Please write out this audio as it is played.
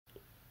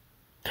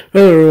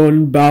Hello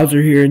everyone,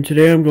 Bowser here, and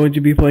today I'm going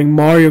to be playing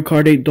Mario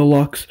Kart 8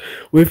 Deluxe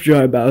with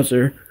Dry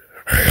Bowser.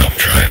 I'm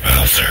Dry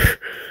Bowser.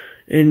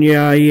 And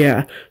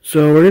yeah.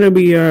 So we're gonna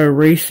be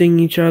racing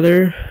each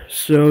other.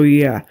 So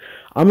yeah,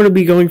 I'm gonna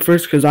be going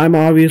first because I'm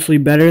obviously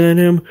better than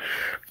him.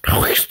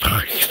 No, he's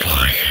not. He's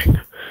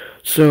lying.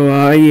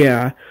 So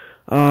yeah,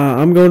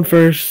 I'm going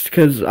first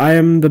because I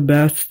am the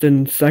best,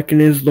 and second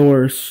is the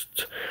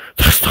worst.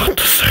 That's not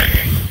the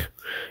saying.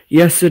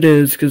 Yes, it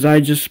is, because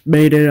I just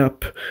made it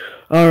up.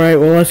 Alright,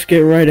 well, let's get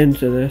right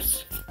into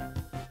this.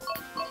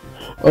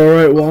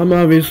 Alright, well, I'm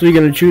obviously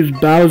going to choose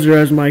Bowser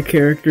as my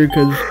character,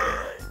 because,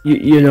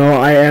 you know,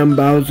 I am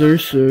Bowser,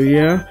 so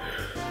yeah.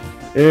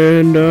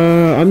 And,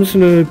 I'm just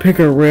going to pick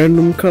a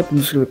random cup. I'm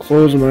just going to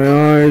close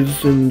my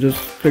eyes and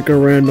just pick a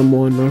random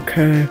one,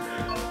 okay?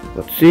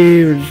 Let's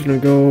see, we're just going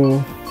to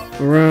go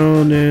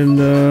around, and,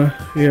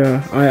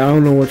 yeah, I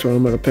don't know which one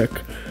I'm going to pick.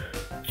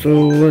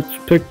 So, let's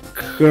pick,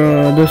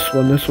 this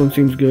one. This one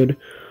seems good.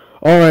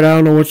 Alright, I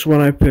don't know which one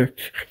I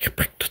picked. You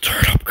picked the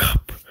turnip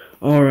cup.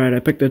 Alright, I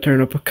picked the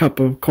turnip cup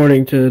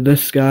according to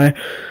this guy.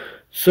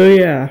 So,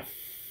 yeah.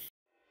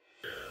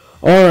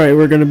 Alright,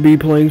 we're gonna be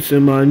playing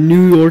some,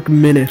 New York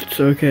Minutes,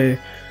 okay.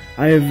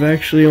 I have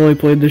actually only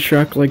played this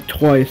track like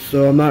twice,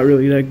 so I'm not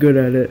really that good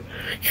at it.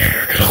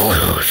 You're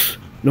gonna lose.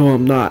 No,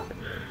 I'm not.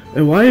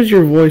 And why is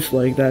your voice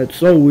like that? It's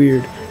so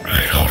weird.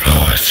 I don't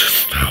know, it's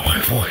just how my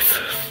voice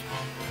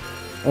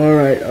is.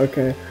 Alright,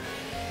 okay.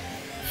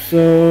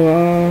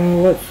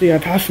 So, let's see, I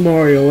passed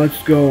Mario,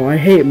 let's go. I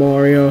hate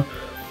Mario.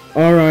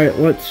 Alright,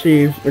 let's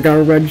see. I got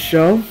a red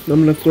shell.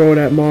 I'm gonna throw it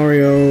at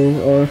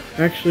Mario.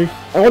 Actually.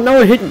 Oh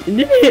no, it didn't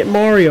hit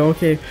Mario.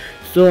 Okay,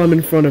 still I'm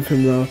in front of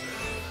him though.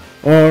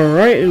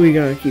 Alright, we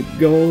gotta keep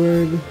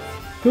going.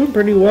 Doing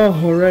pretty well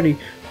already.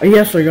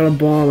 Yes, I got a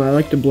bomb. I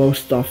like to blow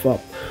stuff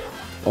up.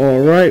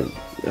 Alright.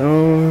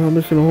 I'm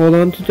just gonna hold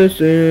on to this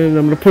and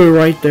I'm gonna put it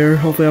right there.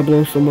 Hopefully I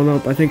blow someone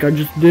up. I think I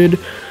just did.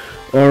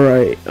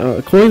 Alright,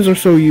 coins are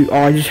so oh,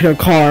 I just hit a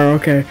car,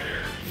 okay.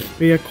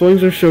 But yeah,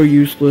 coins are so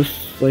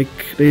useless. Like,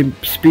 they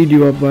speed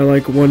you up by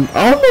like one.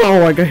 Oh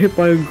no, I got hit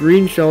by a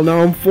green shell,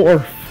 now I'm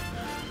fourth.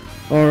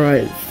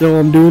 Alright, still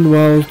I'm doing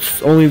well.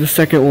 It's only the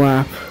second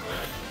lap.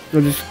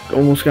 I just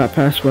almost got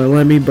passed by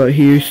Lemmy, but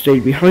he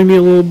stayed behind me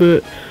a little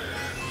bit.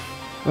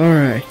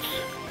 Alright.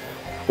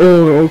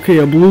 Oh, okay,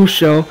 a blue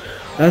shell.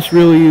 That's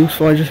really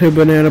useful. I just hit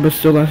banana, but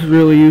still that's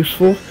really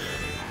useful.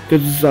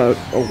 Cause, oh,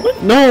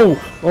 what? No!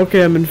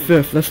 Okay, I'm in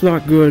fifth. That's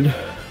not good.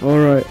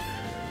 Alright.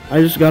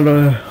 I just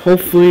gotta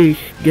hopefully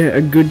get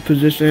a good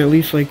position, at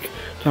least like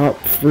top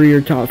 3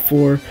 or top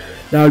 4.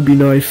 That would be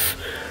nice.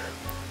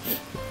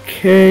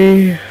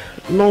 Okay.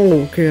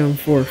 No, okay, I'm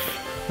fourth.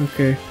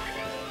 Okay.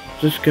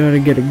 Just gotta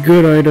get a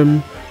good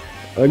item.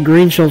 A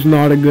green shell's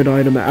not a good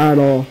item at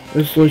all.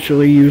 It's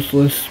literally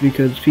useless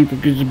because people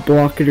can just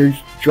block it or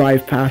just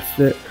drive past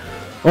it.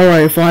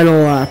 Alright, final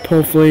lap.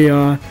 Hopefully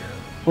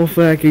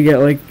I could get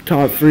like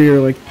top 3 or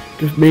like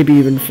just maybe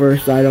even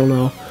first. I don't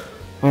know.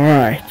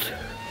 Alright.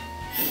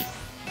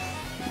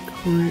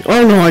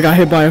 Oh no, I got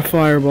hit by a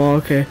fireball.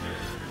 Okay.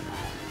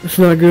 That's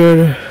not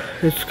good.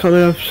 It's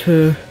coming up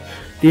to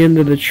the end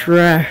of the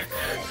track.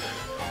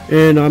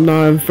 And I'm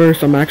not in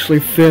first. I'm actually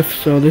fifth.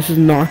 So this is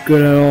not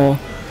good at all.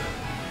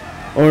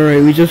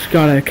 Alright, we just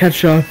gotta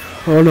catch up.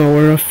 Oh no,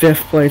 we're in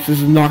fifth place.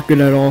 This is not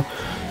good at all.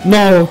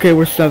 No, okay,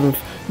 we're seventh.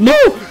 No,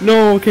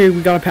 okay,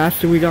 we gotta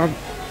pass it.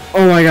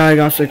 Oh my god, I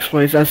got 6th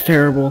place. That's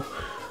terrible.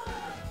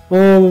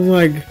 Oh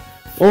my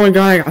god,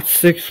 I got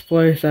 6th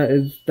place. That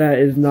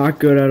is not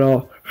good at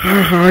all.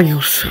 Haha,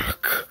 you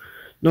suck.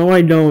 No,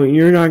 I don't.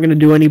 You're not gonna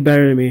do any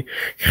better than me.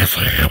 Yes,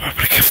 I am. I'm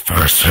gonna get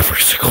first every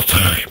single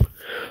time.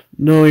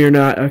 No, you're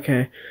not.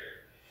 Okay.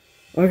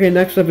 Okay,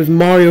 next up is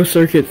Mario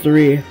Circuit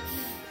 3.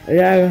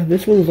 Yeah,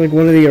 this one's like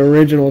one of the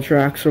original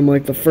tracks from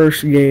like the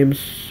first games.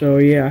 So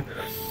yeah.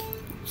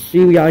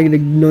 See, we gotta get a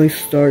nice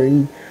start,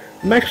 and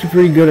I'm actually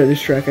pretty good at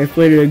this track. I've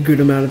played it a good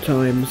amount of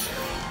times.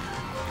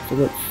 So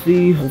let's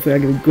see. Hopefully I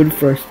get a good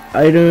first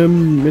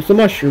item. It's a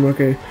mushroom,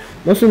 okay.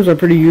 Mushrooms are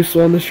pretty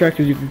useful on this track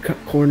because you can cut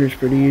corners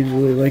pretty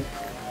easily, like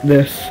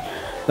this.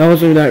 That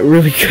wasn't that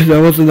really good.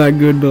 That wasn't that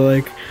good, but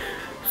like,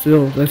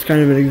 still, that's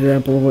kind of an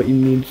example of what you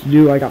need to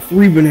do. I got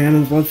 3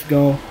 bananas. Let's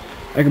go.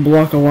 I can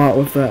block a lot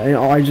with that. And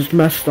I just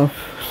messed up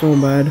so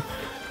bad.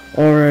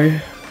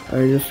 Alright.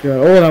 I just got...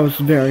 Oh, that was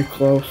very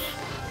close.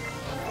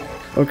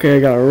 Okay, I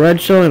got a red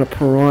shell and a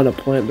piranha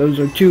plant. Those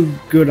are 2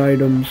 good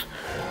items.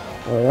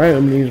 Alright,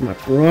 I'm gonna use my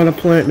piranha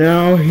plant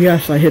now.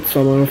 Yes, I hit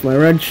someone with my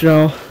red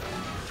shell.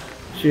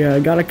 So yeah,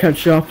 I gotta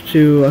catch up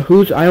to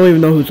I don't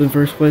even know who's in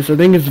first place. I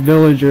think it's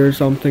Villager or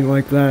something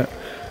like that.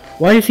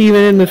 Why is he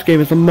even in this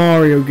game? It's a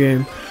Mario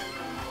game.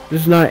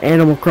 This is not an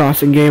Animal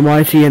Crossing game.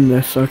 Why is he in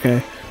this?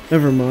 Okay,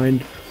 never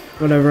mind.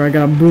 Whatever, I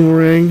got a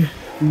boomerang.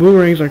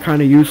 Boomerangs are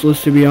kind of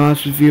useless, to be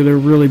honest with you. They're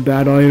really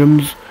bad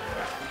items.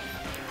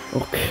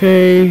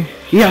 Okay.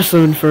 Yes,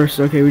 I'm in first.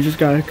 Okay, we just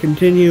gotta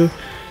continue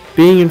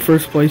being in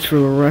first place for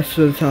the rest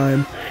of the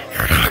time.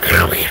 You're not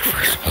gonna be in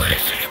first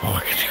place anymore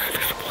because you got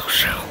this blue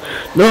shell.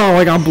 No,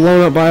 I got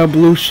blown up by a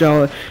blue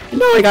shell.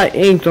 No, I got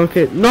inked.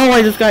 Okay. No,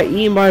 I just got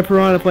eaten by a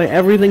piranha plant.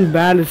 Everything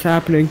bad is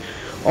happening.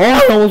 Oh,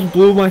 I almost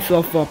blew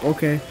myself up.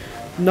 Okay.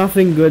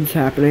 Nothing good's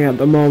happening at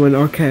the moment.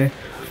 Okay.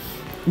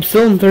 I'm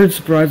still in third,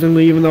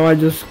 surprisingly, even though I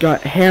just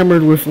got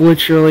hammered with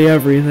literally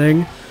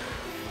everything.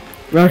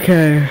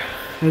 Okay.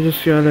 I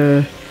just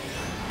gotta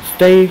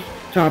stay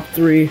top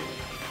 3,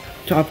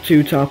 top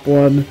 2, top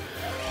 1.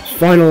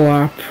 Final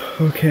lap.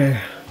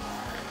 Okay.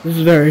 This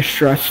is very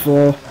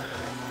stressful.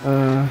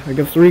 I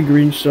got 3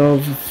 green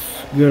shells.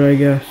 It's good, I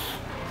guess.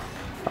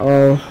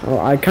 Oh,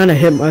 I kind of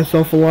hit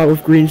myself a lot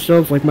with green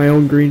shells, like my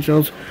own green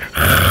shells.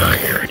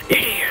 You're an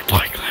idiot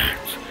like that.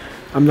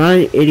 I'm not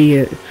an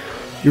idiot.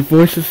 Your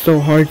voice is so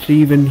hard to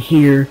even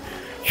hear.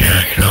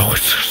 Yeah, you know,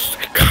 it's just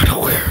kind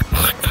of weird.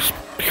 Like, that's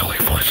the only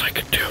voice I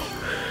can do.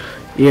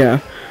 Yeah,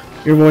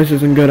 your voice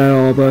isn't good at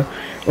all, but...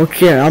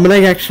 Okay, I'm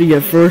gonna actually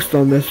get first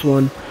on this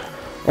one.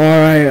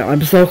 Alright,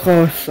 I'm so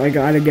close. I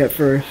gotta get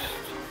first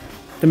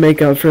to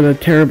make up for the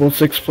terrible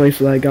 6th place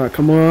that I got.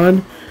 Come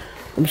on.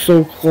 I'm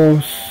so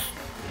close.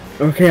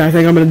 Okay, I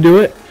think I'm gonna do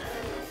it.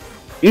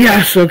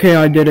 Yes, okay,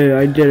 I did it.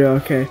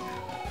 Okay.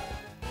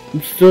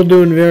 I'm still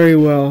doing very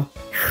well.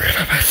 You're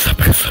gonna mess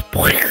up as a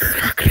boy. You're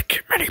not gonna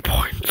get many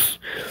points.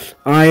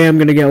 I am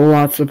gonna get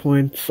lots of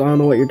points. I don't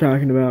know what you're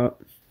talking about.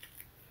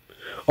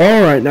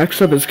 Alright,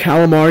 next up is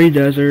Calamari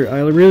Desert. I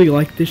really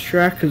like this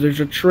track because there's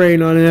a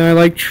train on it, and I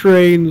like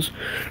trains.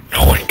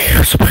 No one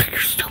cares about your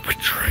stupid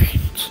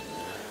trains.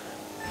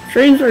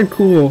 Trains are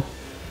cool.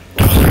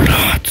 No, they're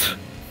not.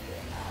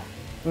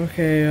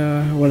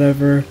 Okay,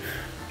 whatever.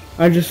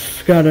 I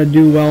just gotta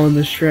do well in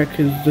this track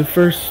because the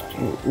first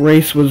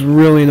race was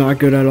really not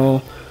good at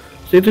all.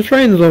 See, the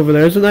train's over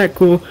there. Isn't that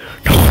cool?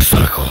 No, it's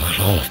not cool at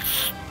all.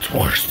 It's the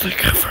worst thing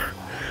ever.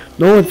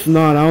 No, it's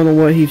not. I don't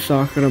know what he's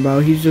talking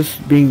about. He's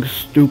just being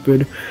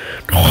stupid.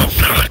 No, I'm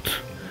not.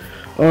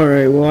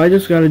 Alright, well, I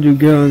just gotta do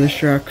good on this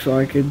track so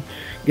I could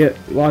get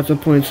lots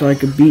of points so I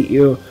could beat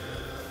you.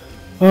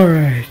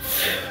 Alright.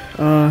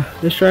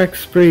 This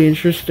track's pretty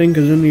interesting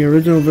because in the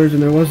original version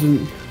there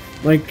wasn't,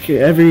 like,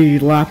 every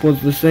lap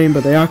was the same,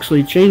 but they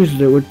actually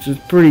changed it, which is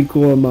pretty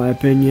cool in my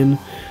opinion.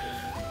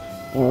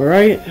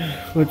 Alright,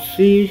 let's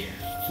see.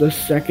 The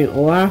second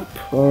lap.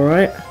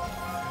 Alright.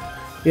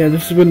 Yeah,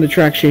 this is when the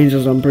track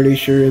changes, I'm pretty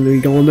sure, and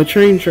we go on the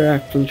train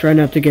track. I'm trying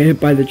not to get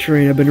hit by the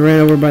train. I've been ran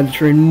over by the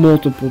train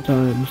multiple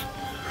times.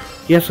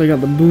 Yes, I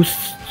got the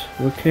boost.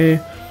 Okay.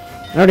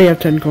 I already have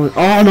 10 coins.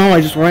 Oh no,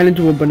 I just ran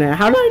into a banana.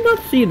 How did I not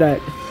see that?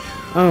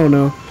 I don't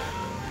know.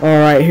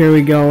 Alright, here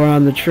we go. We're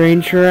on the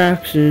train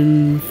tracks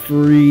in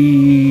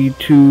 3,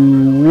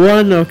 2,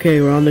 1. Okay,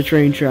 we're on the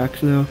train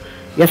tracks now.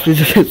 Yes, we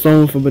just hit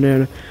someone with a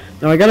banana.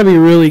 Now, I gotta be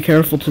really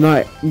careful to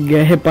not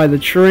get hit by the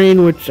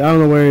train, which I don't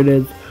know where it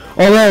is.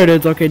 Oh, there it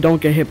is. Okay,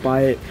 don't get hit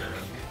by it.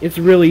 It's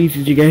really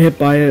easy to get hit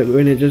by it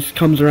when it just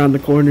comes around the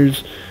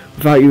corners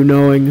without you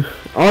knowing.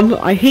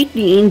 I hate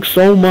the ink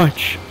so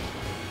much.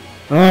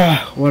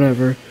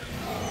 Whatever.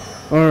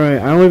 Alright,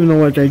 I don't even know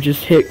what I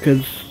just hit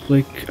because,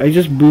 like, I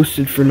just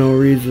boosted for no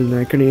reason.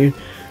 I couldn't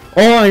even...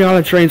 Oh, I got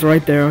a train's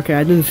right there. Okay,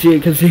 I didn't see it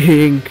because of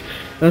the ink.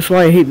 That's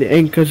why I hate the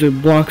ink, because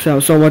it blocks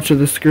out so much of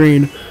the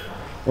screen.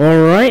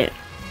 Alright.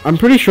 I'm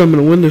pretty sure I'm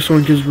going to win this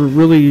one because we're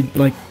really,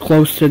 like,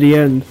 close to the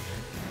end.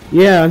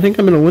 Yeah, I think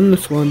I'm gonna win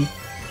this one.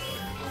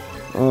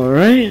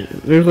 Alright,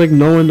 there's like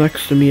no one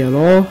next to me at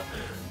all.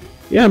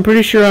 Yeah, I'm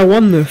pretty sure I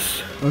won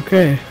this.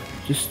 Okay,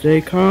 just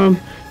stay calm.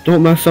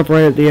 Don't mess up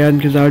right at the end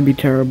because that would be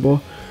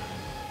terrible.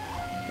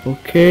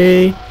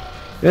 Okay.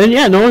 And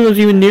yeah, no one was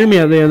even near me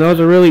at the end. That was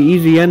a really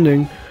easy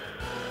ending.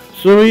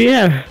 So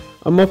yeah,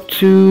 I'm up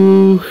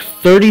to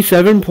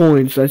 37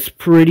 points. That's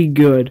pretty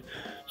good.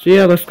 So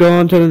yeah, let's go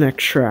on to the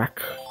next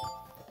track.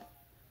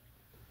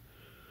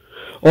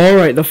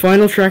 Alright, the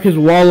final track is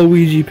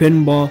Waluigi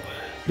Pinball.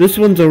 This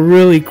one's a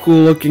really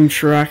cool looking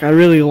track. I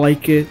really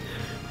like it.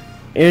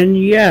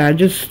 And yeah,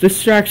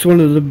 this track's one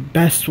of the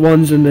best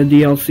ones in the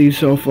DLC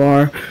so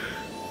far.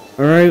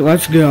 Alright,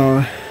 let's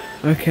go.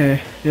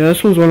 Okay, yeah,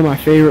 this one's one of my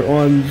favorite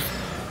ones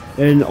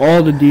in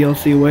all the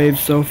DLC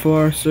waves so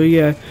far. So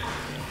yeah,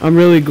 I'm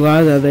really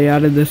glad that they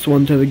added this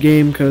one to the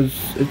game because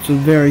it's a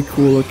very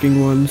cool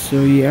looking one.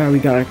 So yeah, we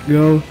gotta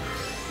go.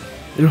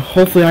 And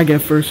hopefully I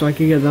get first so I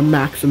can get the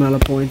max amount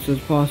of points as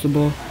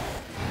possible.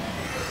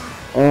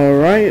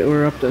 Alright,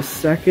 we're up to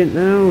second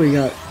now. We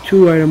got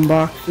 2 item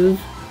boxes.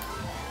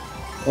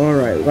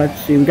 Alright,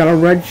 let's see. We got a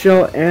red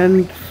shell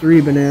and 3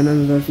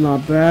 bananas. That's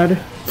not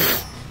bad.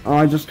 Oh,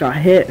 I just got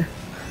hit.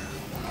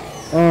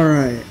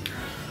 Alright.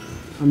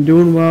 I'm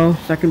doing well.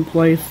 Second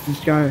place.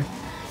 Just gotta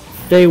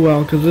stay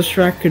well because this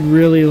track could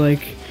really,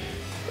 like...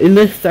 In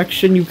this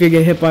section, you could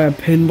get hit by a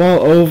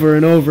pinball over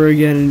and over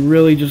again and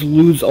really just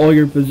lose all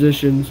your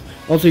positions.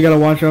 Also, you gotta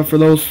watch out for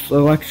those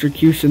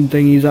electrocution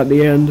thingies at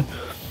the end.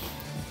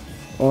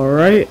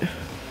 Alright.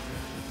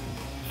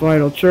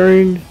 Final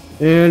turn.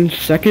 And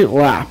second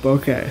lap.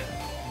 Okay.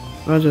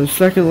 That's a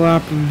second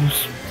lap of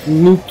this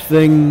loop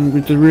thing,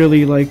 which is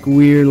really, like,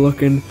 weird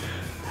looking.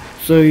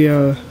 So,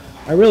 yeah.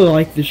 I really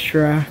like this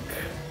track.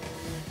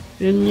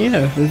 And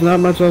yeah, there's not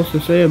much else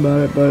to say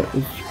about it, but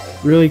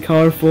it's really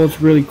colorful,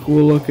 it's really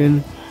cool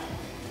looking.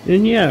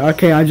 And yeah,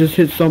 okay, I just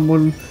hit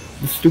someone,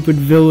 the stupid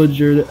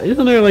villager.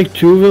 Isn't there like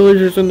 2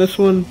 villagers in this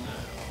one?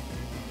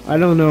 I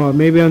don't know,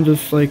 maybe I'm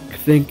just like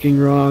thinking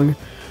wrong.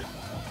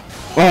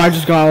 Oh, I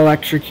just got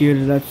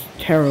electrocuted, that's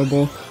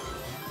terrible.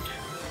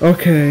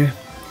 Okay.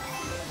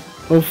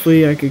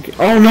 Hopefully I could...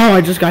 Oh no,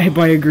 I just got hit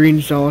by a green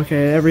shell.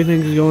 Okay,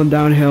 everything's going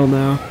downhill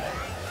now.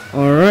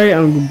 Alright,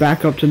 I'm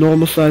back up to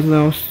normal size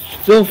now.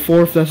 Still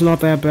 4th, that's not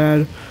that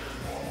bad.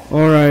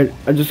 Alright,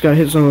 I just got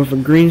hit some with a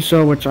green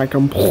shell, which I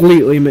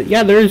completely missed.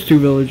 Yeah, there is 2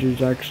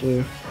 villagers,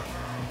 actually.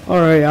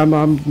 Alright,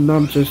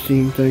 I'm just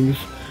seeing things.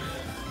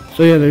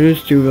 So yeah, there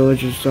is 2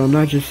 villagers, so I'm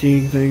not just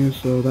seeing things,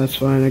 so that's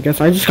fine. I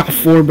guess I just got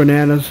 4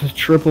 bananas, a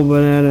triple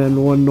banana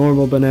and 1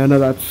 normal banana.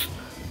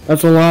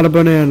 That's a lot of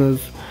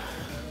bananas.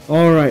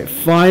 Alright,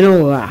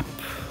 final lap.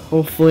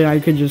 Hopefully I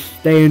can just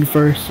stay in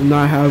first and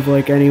not have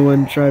like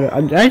anyone try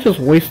to... Did I just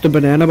waste a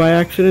banana by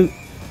accident?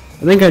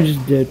 I think I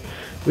just did.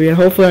 But yeah,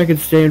 hopefully I can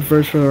stay in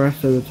first for the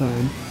rest of the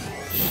time.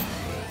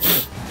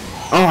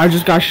 Oh, I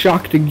just got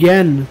shocked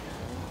again.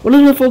 What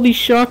is with all these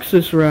shocks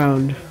this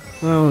round?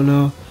 I don't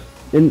know.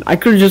 And I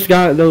could have just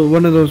got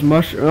one of those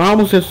mushrooms. I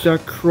almost just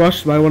got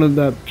crushed by one of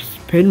the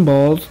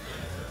pinballs.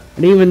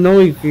 I didn't even know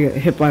you could get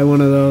hit by one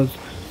of those.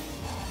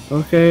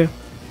 Okay.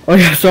 Oh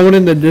yeah, someone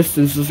in the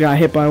distance just got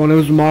hit by one. It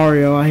was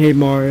Mario. I hate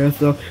Mario,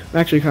 so I'm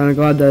actually kind of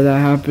glad that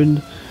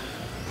happened.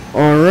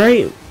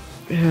 Alright.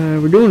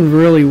 We're doing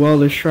really well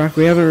this track.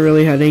 We haven't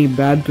really had any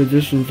bad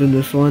positions in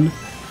this one.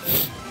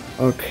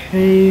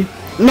 Okay.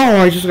 No,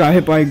 I just got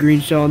hit by a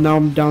green shell. Now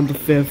I'm down to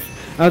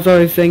 5th. That's why I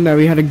was saying that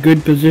we had a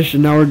good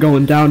position. Now we're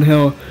going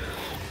downhill.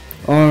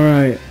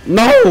 Alright.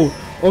 No!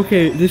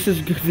 Okay, this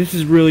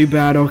is really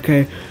bad.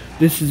 Okay.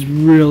 This is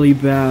really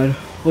bad.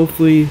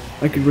 Hopefully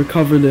I can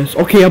recover this.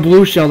 Okay, a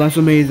blue shell, that's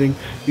amazing.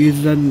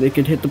 Because then it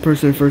can hit the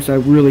person first, that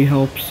really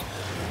helps.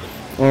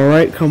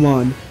 Alright, come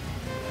on.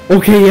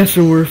 Okay, yes,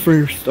 and we're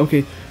first.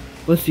 Okay,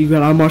 let's see, we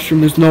got our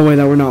mushroom. There's no way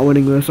that we're not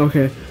winning this.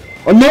 Okay.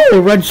 Oh no,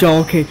 a red shell,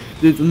 okay.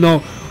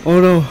 No,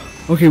 oh no.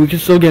 Okay, we can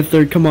still get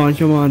 3rd, come on,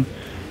 come on.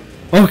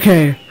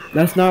 Okay,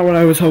 that's not what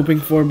I was hoping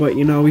for, but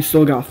you know, we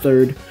still got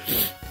 3rd.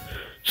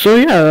 So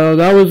yeah,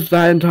 that was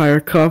that entire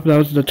cup. That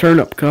was the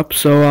turnip cup.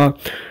 So,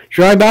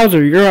 Dry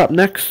Bowser, you're up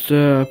next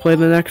to play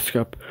the next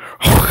cup.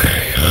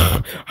 Okay,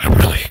 I'm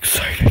really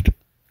excited.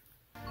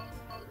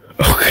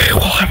 Okay,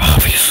 well, I'm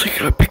obviously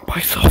gonna pick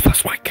myself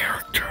as my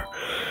character.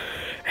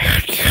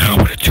 And yeah, I'm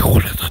gonna do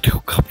one of the 2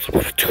 cups. I'm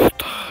gonna do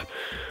the...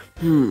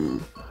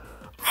 I'm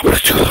gonna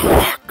do the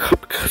rock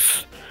cup,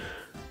 because...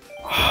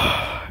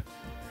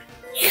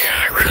 yeah,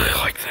 I really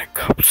like that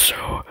cup,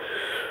 so...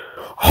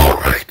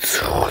 Alright,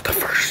 so the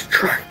first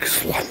track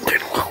is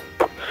London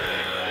Loop.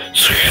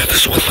 So yeah,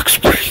 this one looks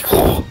pretty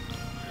cool.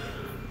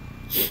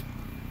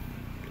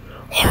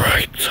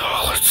 Alright, so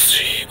let's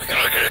see. We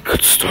gotta get a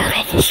good start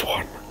on this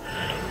one.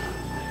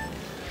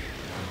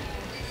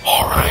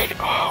 Alright,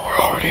 we're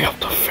already up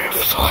to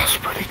 5th, so that's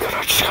pretty good.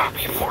 I just gotta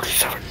be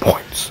 47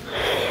 points,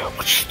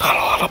 which is not a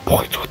lot of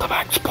points with the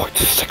max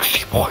points is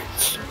 60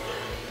 points.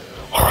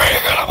 Alright,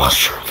 I got a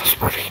mushroom that's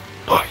pretty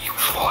not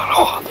useful at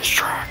all on this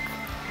track.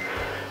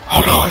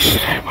 Oh no, I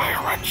should hit my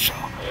red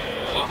shell.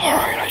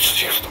 Alright, I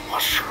just used the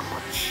mushroom,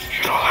 which,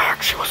 you know, that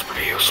actually was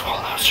pretty useful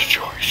in that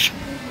situation.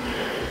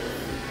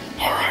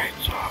 Alright,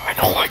 I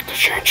don't like the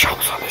chain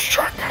jumps on this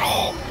track at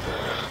all.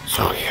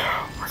 So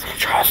yeah, we're gonna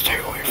try to stay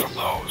away from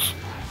those.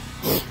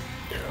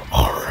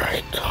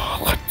 Alright,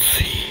 let's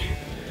see.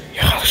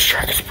 Yeah, this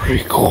track is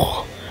pretty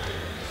cool.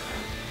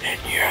 And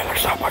yeah,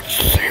 there's not much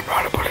to say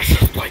about it, but it's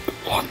just like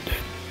London.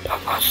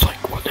 And that's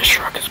like what this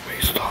track is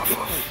based off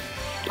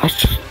of. That's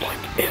just like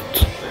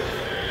it.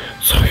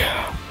 So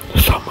yeah,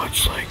 there's not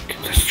much like,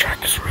 this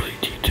track is really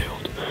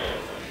detailed.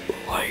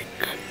 Like,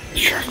 the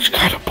track's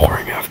kind of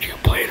boring after you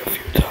play it a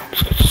few times,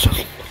 because it's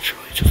just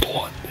literally just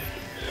London.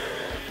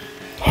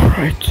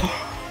 Alright,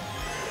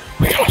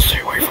 we gotta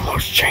stay away from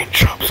those chain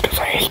jumps, because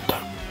I hate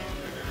them.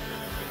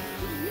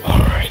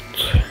 Alright,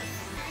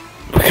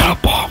 we got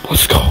a bomb,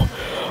 let's go.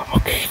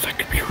 Okay, that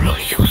could be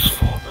really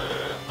useful.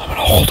 I'm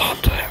gonna hold on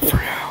to that for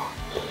now,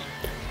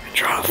 and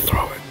try to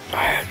throw it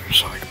ahead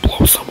so I can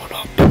blow someone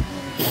up.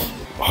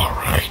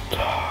 Alright,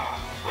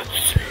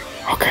 let's see.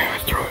 Okay, I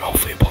threw it,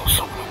 hopefully it blows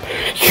someone up.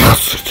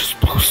 Yes, it just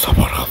blew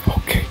someone up,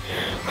 okay.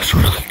 That's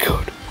really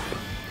good.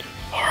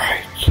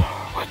 Alright,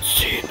 let's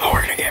see. Now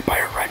we're gonna get by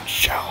a red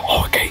shell.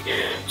 Okay,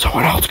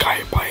 someone else got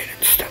hit by it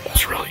instead,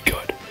 that's really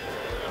good.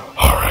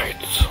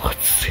 Alright,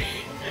 let's see.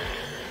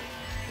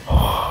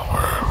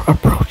 We're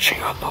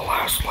approaching on the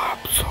last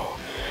lap, so...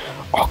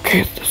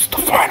 Okay, this is the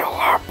final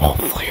lap.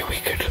 Hopefully we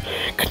could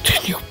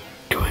continue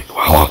doing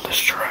well on this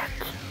track.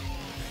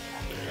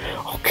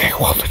 Okay,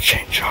 well the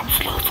chain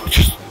jumps loose, which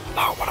is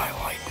not what I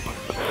like,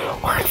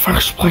 but we're in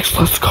first place,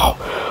 let's go.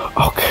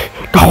 Okay,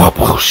 no, a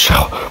blue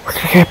shell. We're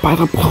gonna get by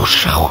the blue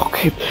shell,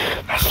 okay?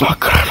 That's not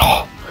good at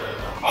all.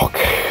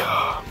 Okay,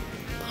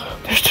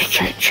 there's the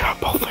chain jump.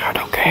 Hopefully I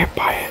don't get hit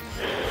by it.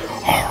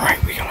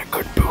 Alright, we got a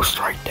good boost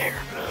right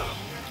there.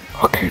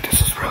 Okay,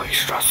 this is really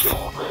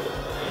stressful.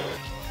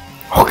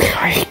 Okay,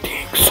 I hate the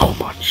ink so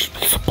much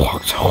because it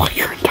blocks out like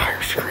your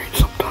entire screen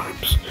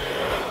sometimes.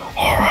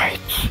 Alright.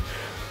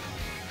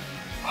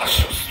 Let's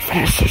just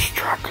finish this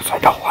track because I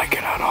don't like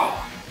it at all.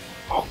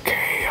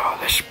 Okay,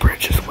 this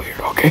bridge is weird.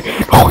 Okay.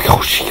 Oh,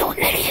 Yoshi, you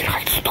idiot.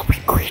 I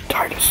stupid green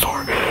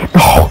dinosaur.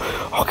 No.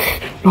 Okay.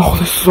 No,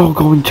 this is all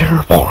going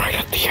terrible right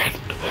at the end.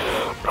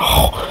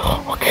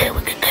 No. Okay,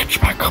 we can catch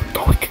back up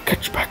though.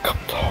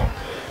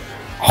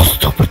 Oh,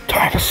 stupid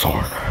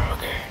dinosaur.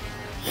 Okay.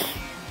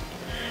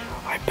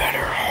 I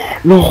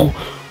better. No.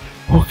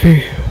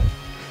 Okay.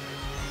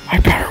 I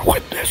better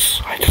win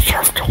this. I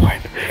deserve to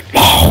win.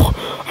 No.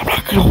 I'm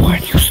not gonna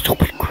win, you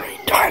stupid green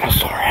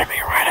dinosaur. Hit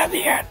me right at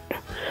the end.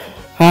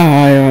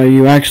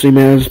 You actually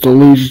managed to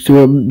lose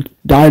to a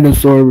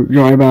dinosaur,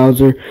 Dry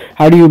Bowser.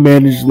 How do you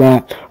manage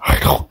that? I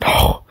don't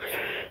know.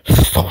 This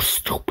is so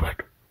stupid.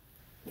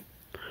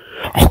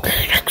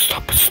 Okay, next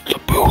up is the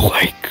Boo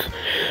Lake.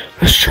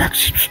 This track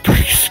seems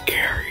pretty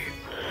scary.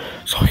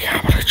 So yeah,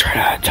 I'm gonna try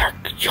to attack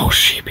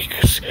Yoshi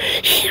because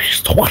he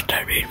is the one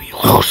that made me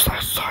lose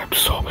last time.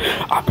 So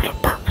I'm gonna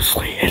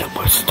purposely hit him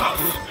with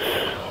stuff.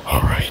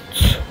 Alright.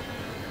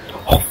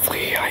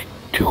 Hopefully I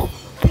do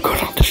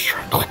good on this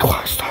track like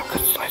last time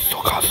because I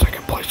still got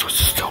second place, which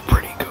is still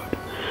pretty good.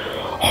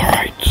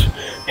 Alright.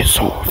 And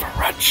so with a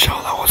red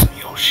shell, that wasn't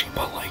Yoshi,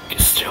 but like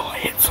still I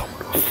hit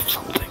someone with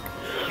something.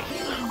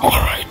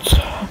 Alright.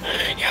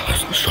 Yeah,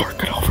 there's a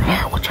shortcut over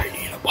there, which I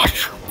need a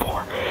mushroom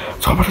for.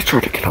 So I'm gonna try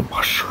to get a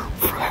mushroom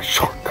for that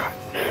shortcut.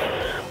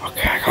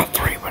 Okay, I got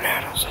 3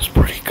 bananas. That's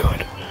pretty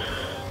good.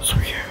 So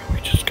yeah,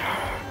 we just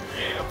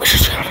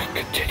gotta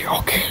continue.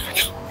 Okay,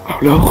 I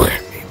don't know who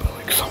hit me, but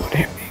like someone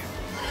hit me.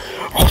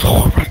 Oh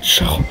no, a red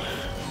shell.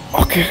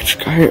 Okay, I just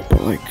got hit,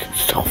 but like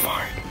it's still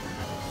fine.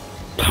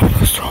 Now I'm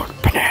just throwing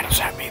bananas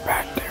at me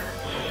back there.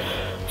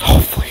 So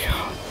hopefully,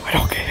 I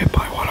don't get hit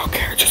by one.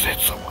 Okay, I just hit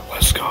someone.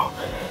 Let's go.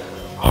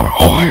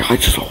 I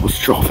just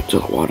almost drove into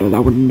the water.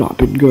 That would not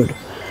been good.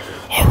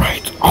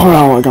 Alright. Oh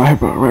no, I got hit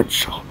by a red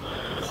shell.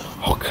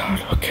 Oh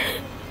god,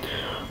 okay.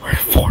 We're at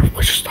 4,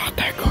 which is not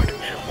that good.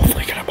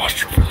 Hopefully get a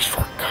mushroom for this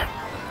shortcut.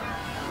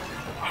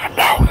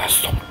 No, that's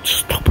so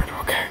stupid,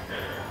 okay.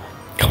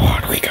 Come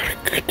on, we gotta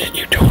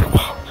continue doing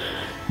well.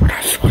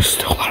 We're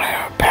still not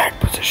in a bad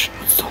position.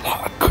 It's still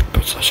not a good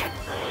position.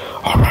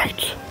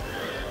 Alright.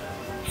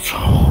 So...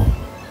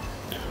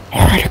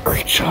 Alright, a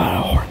green shot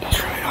of a horn.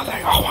 That's really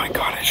nothing. Oh my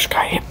god, I just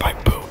got hit by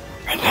Boo.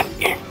 And then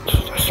inked.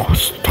 That's so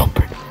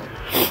stupid.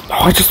 No,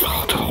 I just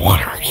fell into the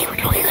water. Even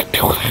though you can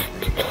do that.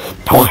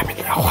 No, I'm in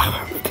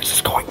 11. This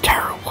is going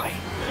terribly.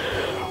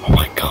 Oh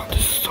my god, this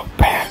is so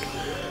bad.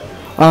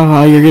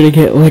 You're gonna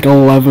get like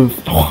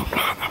 11th. No, I'm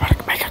not. I'm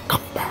gonna make a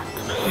comeback.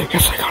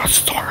 Yes, I got a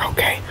star,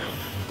 okay?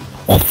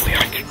 Hopefully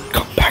I can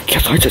come back.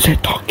 Yes, I just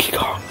hit Donkey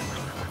Kong.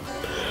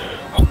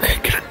 Okay,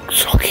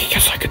 okay,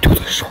 yes, I can do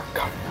this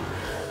shortcut.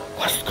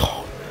 Let's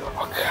go.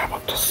 Okay, I'm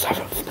up to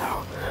 7th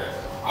now.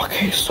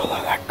 Okay, still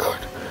not that good.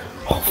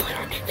 Hopefully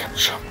I can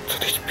catch up to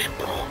these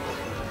people.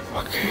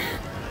 Okay,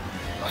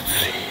 let's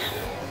see.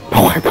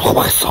 No, I blew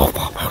myself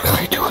up. How did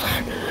I do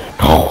that?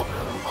 No.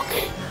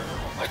 Okay,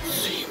 let's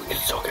see. We can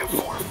still get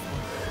 4th.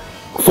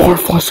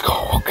 4th, let's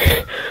go.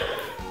 Okay.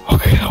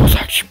 Okay, that was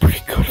actually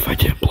pretty good. If I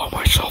didn't blow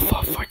myself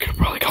up, I could have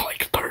probably got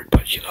like 3rd,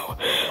 but you know,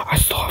 I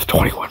still have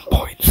 21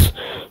 points.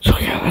 So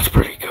yeah, that's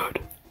pretty good.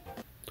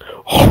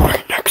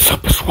 Alright, next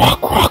up is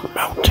Rock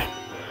Mountain.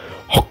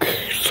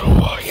 Okay, so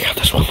yeah,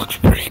 this one looks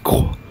pretty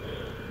cool.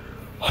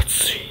 Let's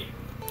see.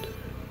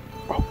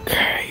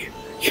 Okay,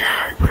 yeah,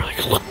 I really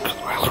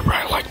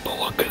like the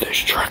look of this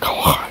track a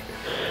lot.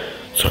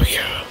 So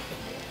yeah,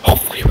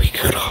 hopefully we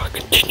could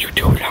continue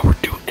doing how we're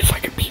doing because I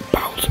can beat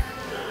Bowser.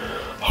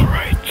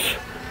 Alright.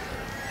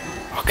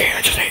 Okay,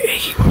 I just hit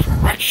Iggy with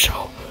a red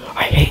shell.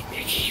 I hate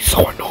Iggy, he's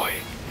so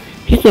annoying.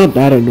 He's not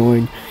that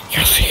annoying.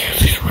 Yes, he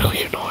is, he's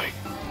really annoying.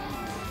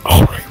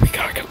 Alright, we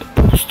gotta get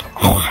the boost.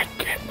 Oh, I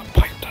hit the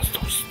pipe, that's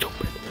so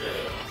stupid.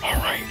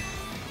 Alright.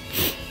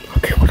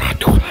 Okay, we're not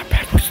doing that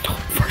bad, we're still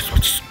in 1st,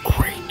 which is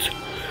great.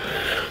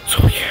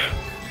 So yeah.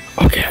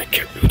 Okay, I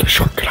can't do the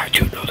shortcut. I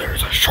do know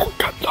there's a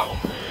shortcut though,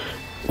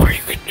 where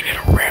you can hit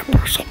a ramp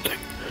or something.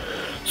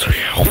 So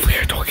yeah, hopefully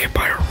I don't get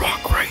by a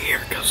rock right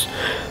here, because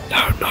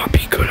that would not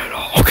be good at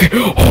all. Okay,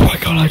 oh my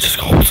god, I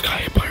just almost got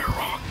hit by a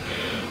rock.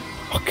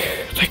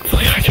 Okay,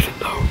 thankfully I didn't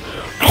know.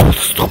 No, the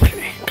stupid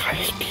ink, I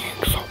hate the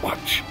ink so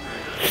much.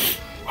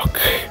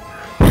 Okay,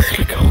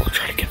 we're gonna go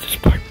try to get this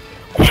pipe.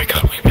 Oh my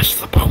god, we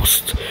missed the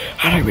post.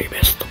 How did we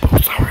miss the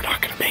post? Now we're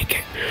not gonna make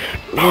it.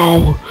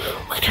 No,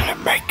 we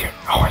didn't make it.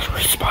 Oh, it's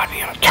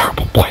respawning in a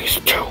terrible place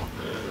too.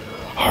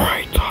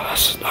 Alright, oh,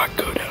 this is not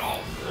good at all.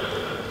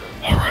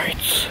 Alright.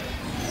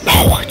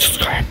 No, I just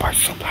got hit by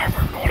something. I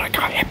don't know what I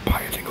got hit by.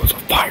 I think it was a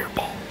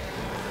fireball.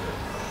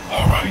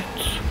 Alright.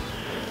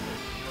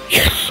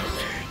 Yes,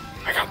 okay.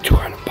 I got 2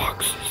 item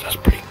boxes. That's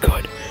pretty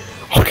good.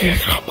 Okay, I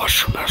got a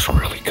mushroom. That's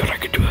really good. I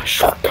could do a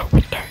shortcut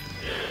with that.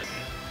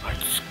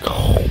 Let's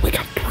go. We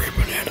got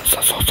 3 bananas.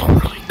 That's also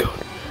really good.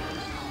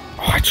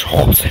 Oh, I just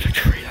almost hit a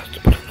tree. That's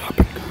not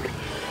been good.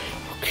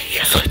 Okay,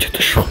 yes, I did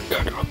the shortcut.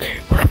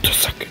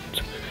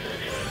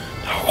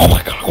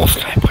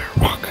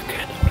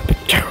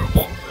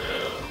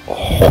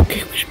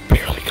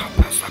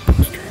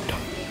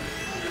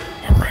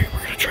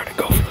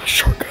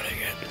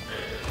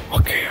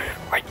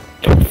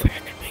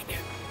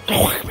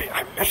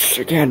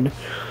 again.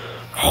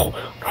 No,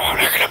 I'm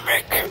not gonna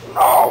make it.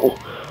 No.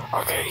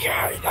 Okay,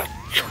 yeah, that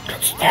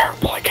shortcut's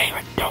terrible. I can't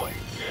even do it.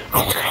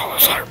 Oh, look at all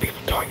those other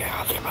people doing it.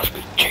 They must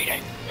be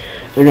cheating.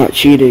 They're not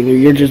cheating,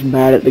 you're just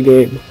bad at the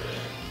game.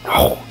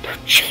 No, they're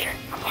cheating.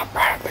 I'm not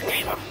bad at the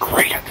game. I'm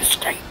great at this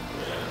game.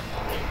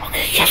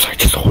 Okay, yes, I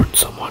just ordered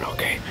someone,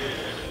 okay?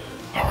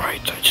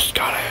 Alright, I just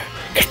gotta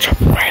catch up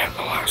right at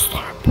the last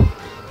time.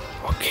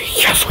 Okay,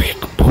 yes, we hit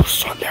the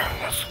boost on there.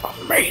 That's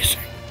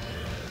amazing.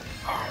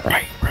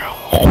 Alright, bro.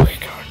 Oh my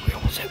god, we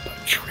almost hit the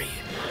tree.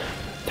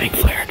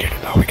 Thankfully, I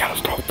didn't know we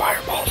gotta throw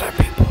fireballs at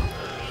people.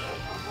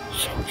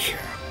 So,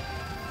 yeah.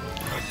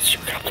 Let's see,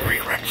 we got 3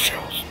 red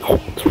shells. No,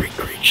 3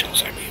 green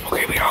shells, I mean.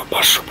 Okay, we got a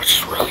mushroom, which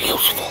is really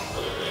useful.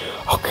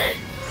 Okay.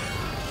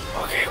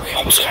 Okay, we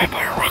almost got hit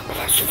by a rock, but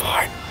that's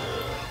fine.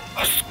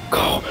 Let's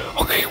go.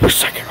 Okay, we're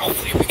second.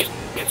 Hopefully we can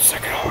get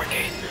second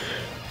already.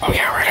 Oh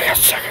yeah, already got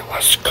second.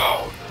 Let's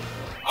go.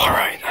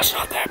 Alright, that's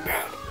not that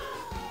bad.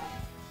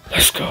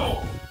 Let's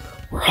go.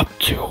 We're up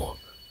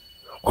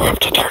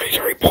to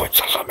 33 points.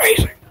 That's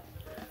amazing.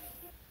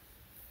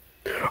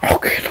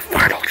 Okay, the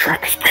final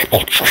track is Maple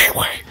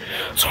Treeway.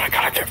 So I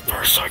gotta get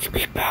first so I can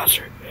beat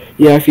Bowser.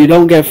 Yeah, if you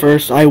don't get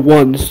first, I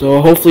won,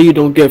 so hopefully you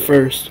don't get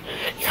first.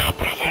 Yeah,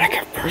 but I'm gonna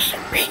get first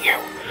and beat you.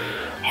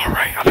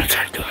 Alright, I'm gonna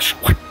try to do this.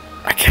 What?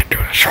 I can't do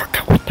the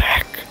shortcut. What the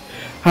heck?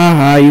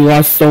 Haha, you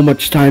lost so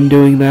much time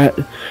doing that.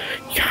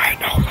 Yeah, I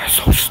know. That's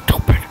so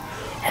stupid.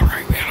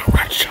 Alright, we got a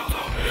red shell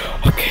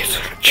though. Okay,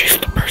 so to chase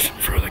the person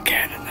through the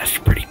cannon. That's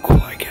pretty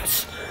cool, I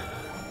guess.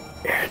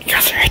 And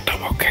yes, I hit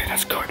them. Okay,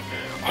 that's good.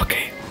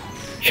 Okay.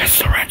 Yes,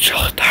 the red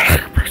shell hit that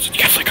other person.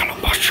 Yes, I got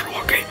a mushroom.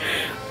 Okay.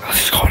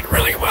 This is going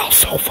really well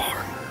so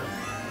far.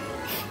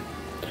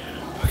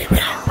 Okay, we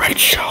got a red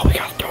shell. We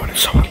got to throw it at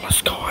someone.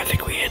 Let's go. I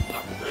think we hit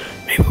them.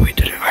 Maybe we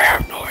didn't. I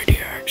have no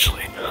idea,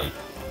 actually.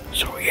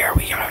 So, yeah,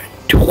 we gotta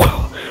do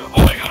well.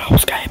 Oh my god, I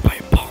almost got hit by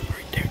a bomb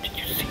right there. Did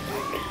you see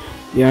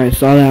that? Yeah, I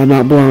saw that. I'm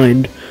not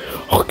blind.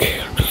 Okay,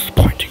 I'm just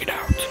pointing it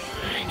out.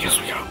 Yes,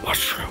 we got a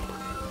mushroom.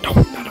 No,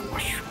 not a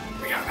mushroom.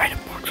 We got an item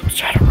box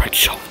which had a red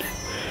shell in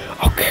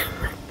it. Okay,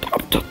 we're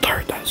up to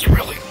third. That's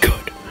really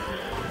good.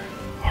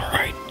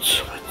 Alright,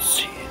 so let's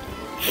see.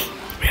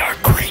 We got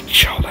a green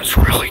shell. That's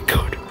really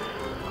good.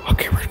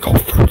 Okay, we're gonna go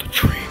through the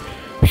tree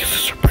because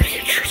this is a pretty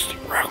interesting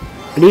route.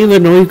 I didn't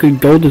even know you could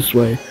go this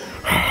way.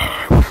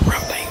 What a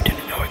route that you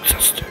didn't know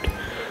existed.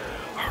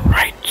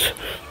 Alright,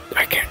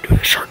 I can't do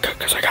the shortcut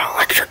because I got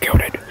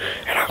electrocuted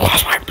and I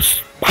lost my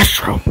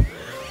mushroom.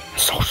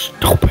 It's so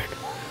stupid.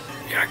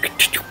 We gotta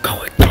continue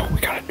going though. We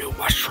got a new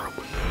mushroom.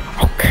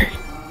 Okay.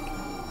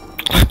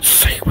 Let's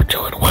see, we're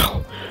doing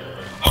well.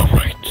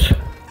 Alright.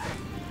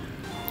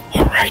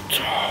 Alright,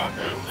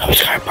 we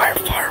almost got hit by a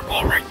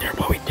fireball right there,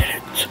 but we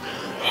didn't.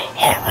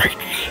 Alright.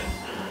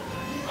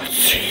 Let's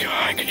see,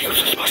 I can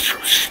use this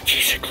mushroom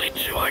strategically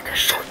to do like a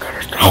shortcut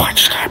or something. Oh, I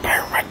just got hit by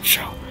a red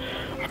shell.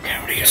 Okay,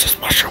 I'm gonna use this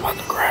mushroom on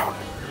the ground.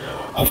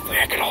 Hopefully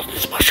I can hold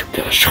this mushroom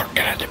to the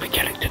shortcut at the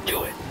beginning to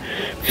do it.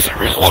 Because I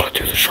really want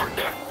to do the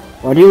shortcut.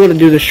 Why do you want to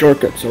do the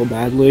shortcut so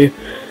badly?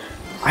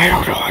 I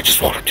don't know, I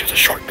just want to do the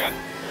shortcut.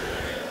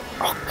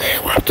 Okay,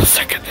 we're up to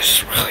second. This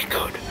is really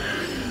good.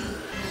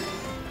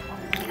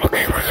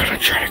 Okay, we're gonna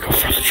try to go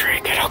for the tree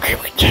again. Okay,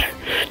 we did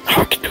it. Now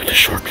we can do the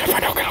shortcut if I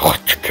don't get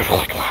electrocuted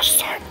like last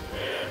time.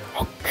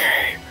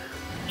 Okay.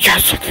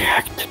 Yes, okay,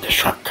 I did the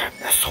shortcut.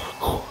 That's so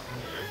cool.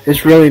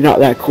 It's really not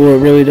that cool. It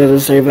really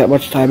doesn't save that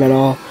much time at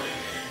all.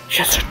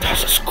 Yes, it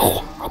does. It's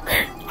cool.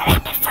 Okay, I'm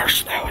at the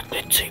first now at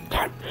the same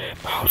time.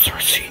 Bowser,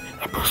 see,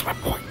 that boosts my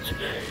points.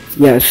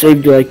 Yeah, it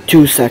saved you like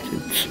 2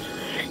 seconds.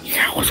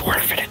 Yeah, it was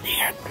worth it in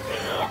the end.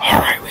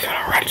 Alright, we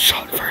got a red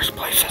shell in first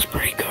place. That's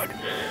pretty good.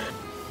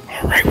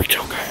 Alright, we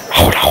took it.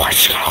 Oh no, I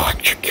just got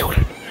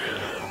electrocuted.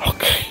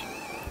 Okay.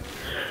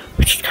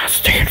 We just gotta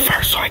stay in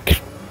first so I can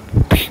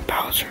beat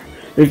Bowser.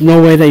 There's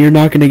no way that you're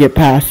not gonna get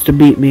past to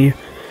beat me.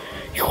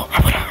 No,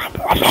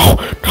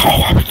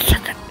 I'm in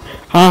second.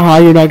 Haha,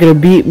 you're not gonna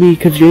beat me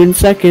because you're in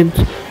second.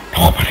 No,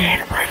 I'm gonna hit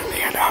it right in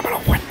the end. I'm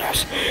gonna win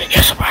this.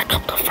 Yes, I'm back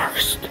up to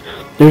first.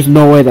 There's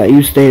no way that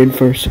you stay in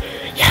first.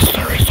 Yes,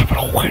 there is. I'm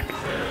gonna win.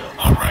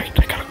 Alright,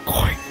 I got a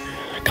coin.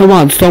 Come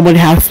on, someone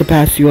has to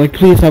pass you. Like,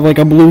 please have like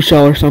a blue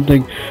shell or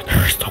something.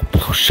 There is no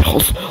blue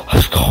shells.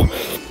 Let's go.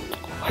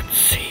 Let's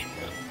see.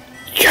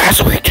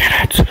 Yes, we did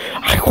it.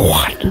 I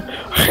won.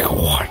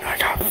 I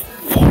got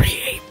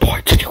 48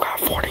 points and you got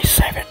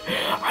 47.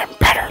 I'm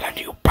better than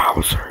you,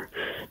 Bowser.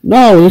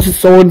 No, this is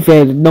so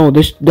unfair. No,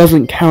 this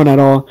doesn't count at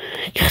all.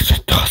 Yes,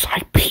 it does.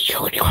 I beat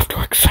you and you have to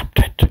accept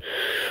it.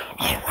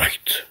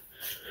 Alright.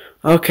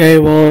 Okay,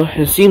 well,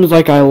 it seems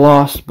like I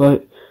lost,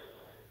 but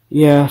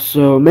yeah,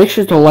 so make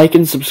sure to like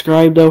and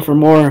subscribe, though, for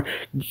more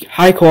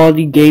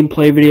high-quality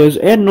gameplay videos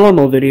and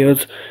normal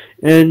videos.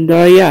 And,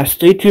 yeah,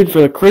 stay tuned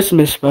for the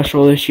Christmas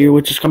special this year,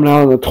 which is coming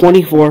out on the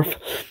 24th.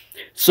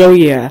 So,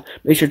 yeah,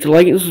 make sure to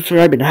like and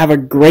subscribe, and have a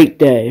great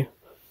day.